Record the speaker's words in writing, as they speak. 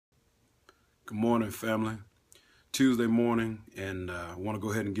Good morning, family. Tuesday morning, and I want to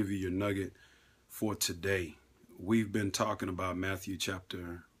go ahead and give you your nugget for today. We've been talking about Matthew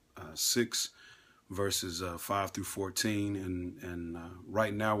chapter 6, verses 5 through 14, and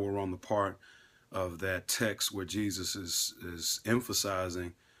right now we're on the part of that text where Jesus is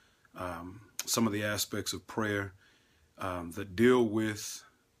emphasizing some of the aspects of prayer that deal with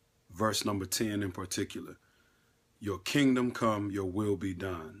verse number 10 in particular. Your kingdom come, your will be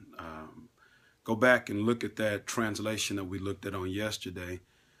done. Go back and look at that translation that we looked at on yesterday,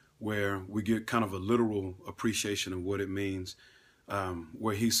 where we get kind of a literal appreciation of what it means,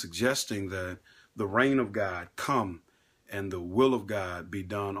 where he's suggesting that the reign of God come and the will of God be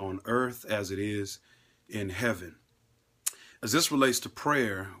done on earth as it is in heaven. As this relates to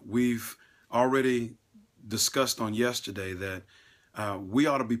prayer, we've already discussed on yesterday that we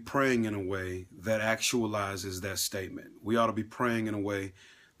ought to be praying in a way that actualizes that statement. We ought to be praying in a way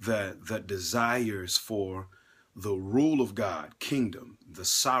that desires for the rule of God, kingdom, the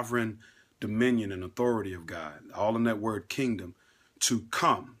sovereign dominion and authority of God, all in that word kingdom, to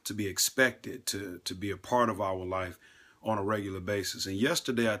come, to be expected, to be a part of our life on a regular basis. And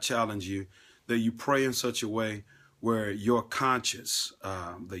yesterday I challenged you that you pray in such a way where you're conscious,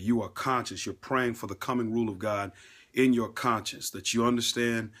 that you are conscious, you're praying for the coming rule of God in your conscience, that you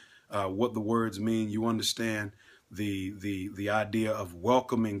understand what the words mean, you understand the idea of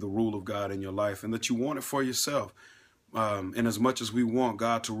welcoming the rule of God in your life, and that you want it for yourself. And as much as we want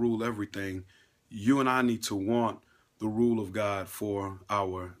God to rule everything, you and I need to want the rule of God for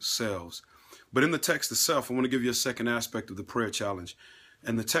ourselves. But in the text itself, I want to give you a second aspect of the prayer challenge.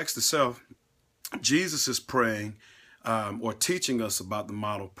 In the text itself, Jesus is praying or teaching us about the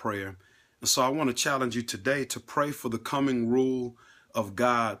model prayer. And so I want to challenge you today to pray for the coming rule of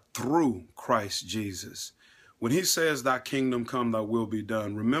God through Christ Jesus. When he says, thy kingdom come, thy will be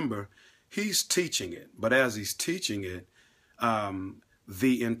done, remember, he's teaching it. But as he's teaching it,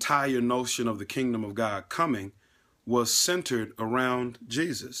 the entire notion of the kingdom of God coming was centered around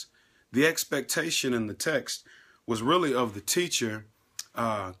Jesus. The expectation in the text was really of the teacher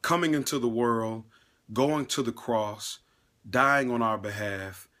coming into the world, going to the cross, dying on our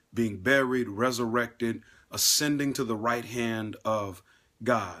behalf, being buried, resurrected, ascending to the right hand of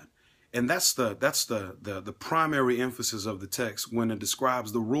God. And that's the primary emphasis of the text when it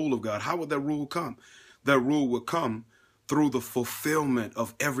describes the rule of God. How would that rule come? That rule would come through the fulfillment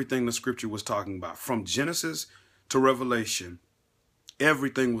of everything the scripture was talking about. From Genesis to Revelation,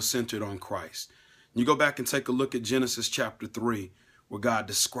 everything was centered on Christ. You go back and take a look at Genesis chapter 3, where God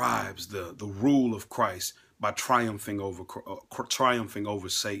describes the rule of Christ by triumphing over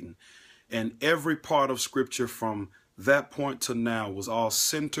Satan. And every part of scripture from that point to now was all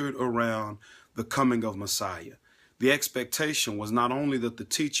centered around the coming of Messiah. The expectation was not only that the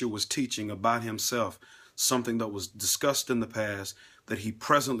teacher was teaching about himself, something that was discussed in the past, that he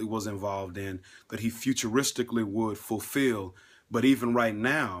presently was involved in, that he futuristically would fulfill, but even right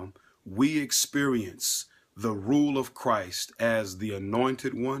now, we experience the rule of Christ as the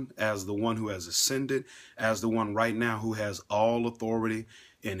anointed one, as the one who has ascended, as the one right now who has all authority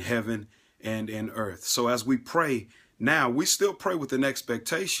in heaven and in earth. So as we pray now, we still pray with an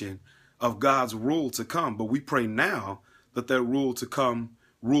expectation of God's rule to come, but we pray now that that rule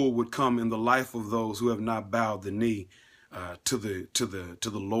would come in the life of those who have not bowed the knee to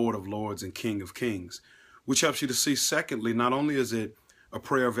the Lord of Lords and King of Kings, which helps you to see, secondly, not only is it a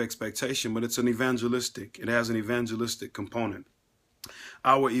prayer of expectation, but it's an evangelistic. It has an evangelistic component.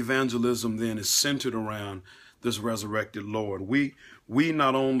 Our evangelism then is centered around this resurrected Lord. We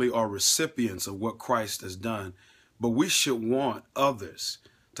not only are recipients of what Christ has done, but we should want others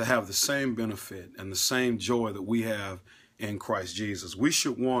to have the same benefit and the same joy that we have in Christ Jesus. We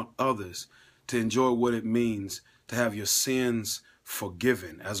should want others to enjoy what it means to have your sins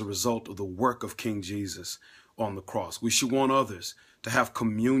forgiven as a result of the work of King Jesus on the cross. We should want others to have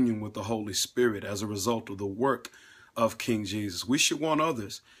communion with the Holy Spirit as a result of the work of King Jesus. We should want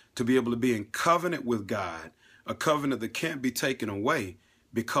others to be able to be in covenant with God, a covenant that can't be taken away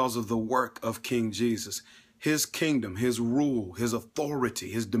because of the work of King Jesus. His kingdom, his rule, his authority,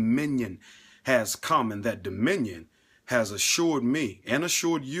 his dominion has come, and that dominion has assured me and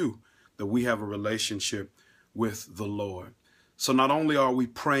assured you that we have a relationship with the Lord. So not only are we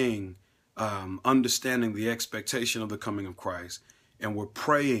praying, understanding the expectation of the coming of Christ, and we're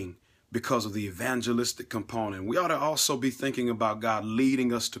praying because of the evangelistic component, we ought to also be thinking about God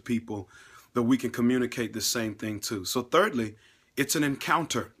leading us to people that we can communicate the same thing to. So thirdly, it's an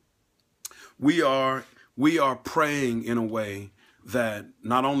encounter. We are praying in a way that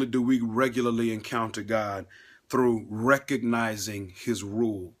not only do we regularly encounter God through recognizing his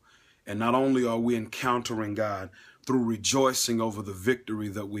rule And not only are we encountering God through rejoicing over the victory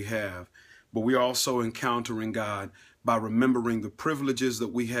that we have, but we are also encountering God by remembering the privileges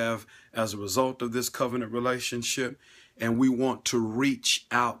that we have as a result of this covenant relationship. And we want to reach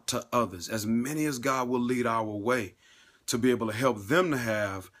out to others, as many as God will lead our way, to be able to help them to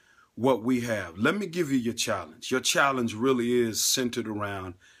have what we have. Let me give you your challenge. Your challenge really is centered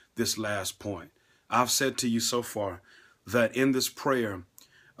around this last point. I've said to you so far that in this prayer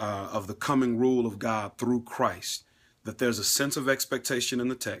of the coming rule of God through Christ, that there's a sense of expectation in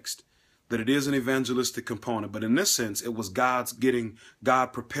the text, that it is an evangelistic component. But in this sense, it was God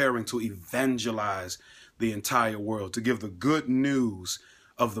preparing to evangelize the entire world, to give the good news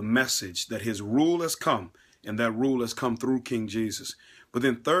of the message that his rule has come, and that rule has come through King Jesus. But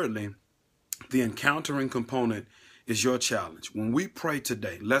then thirdly, the encountering component is your challenge. When we pray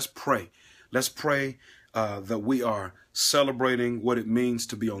today, let's pray. Let's pray that we are celebrating what it means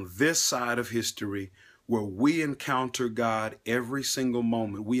to be on this side of history, where we encounter God every single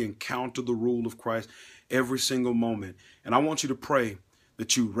moment. We encounter the rule of Christ every single moment. And I want you to pray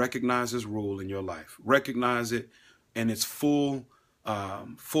that you recognize his rule in your life. Recognize it in its full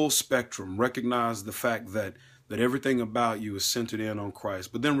spectrum. Recognize the fact that everything about you is centered in on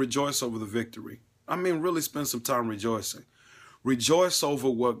Christ. But then rejoice over the victory. I mean, really spend some time rejoicing. Rejoice over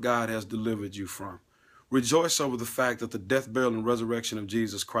what God has delivered you from. Rejoice over the fact that the death, burial, and resurrection of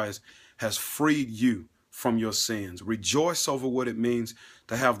Jesus Christ has freed you from your sins. Rejoice over what it means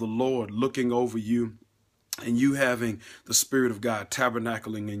to have the Lord looking over you and you having the Spirit of God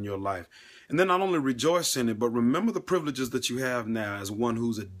tabernacling in your life. And then not only rejoice in it, but remember the privileges that you have now as one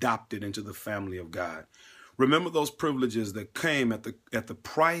who's adopted into the family of God. Remember those privileges that came at the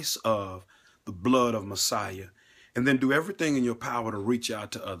price of the blood of Messiah. And then do everything in your power to reach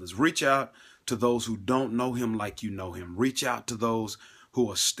out to others. Reach out to those who don't know him like you know him. Reach out to those who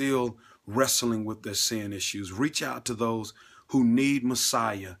are still wrestling with their sin issues. Reach out to those who need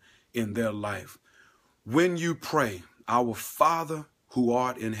Messiah in their life. When you pray, our Father who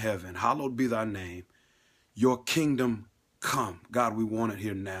art in heaven, hallowed be thy name. Your kingdom come. God, we want it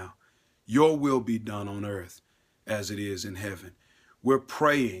here now. Your will be done on earth as it is in heaven. We're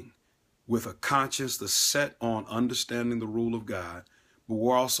praying with a conscience that's set on understanding the rule of God, but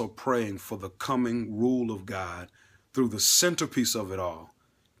we're also praying for the coming rule of God through the centerpiece of it all,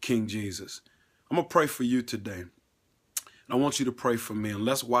 King Jesus. I'm going to pray for you today. And I want you to pray for me. And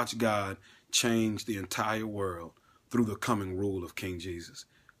let's watch God change the entire world through the coming rule of King Jesus.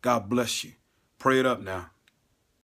 God bless you. Pray it up now.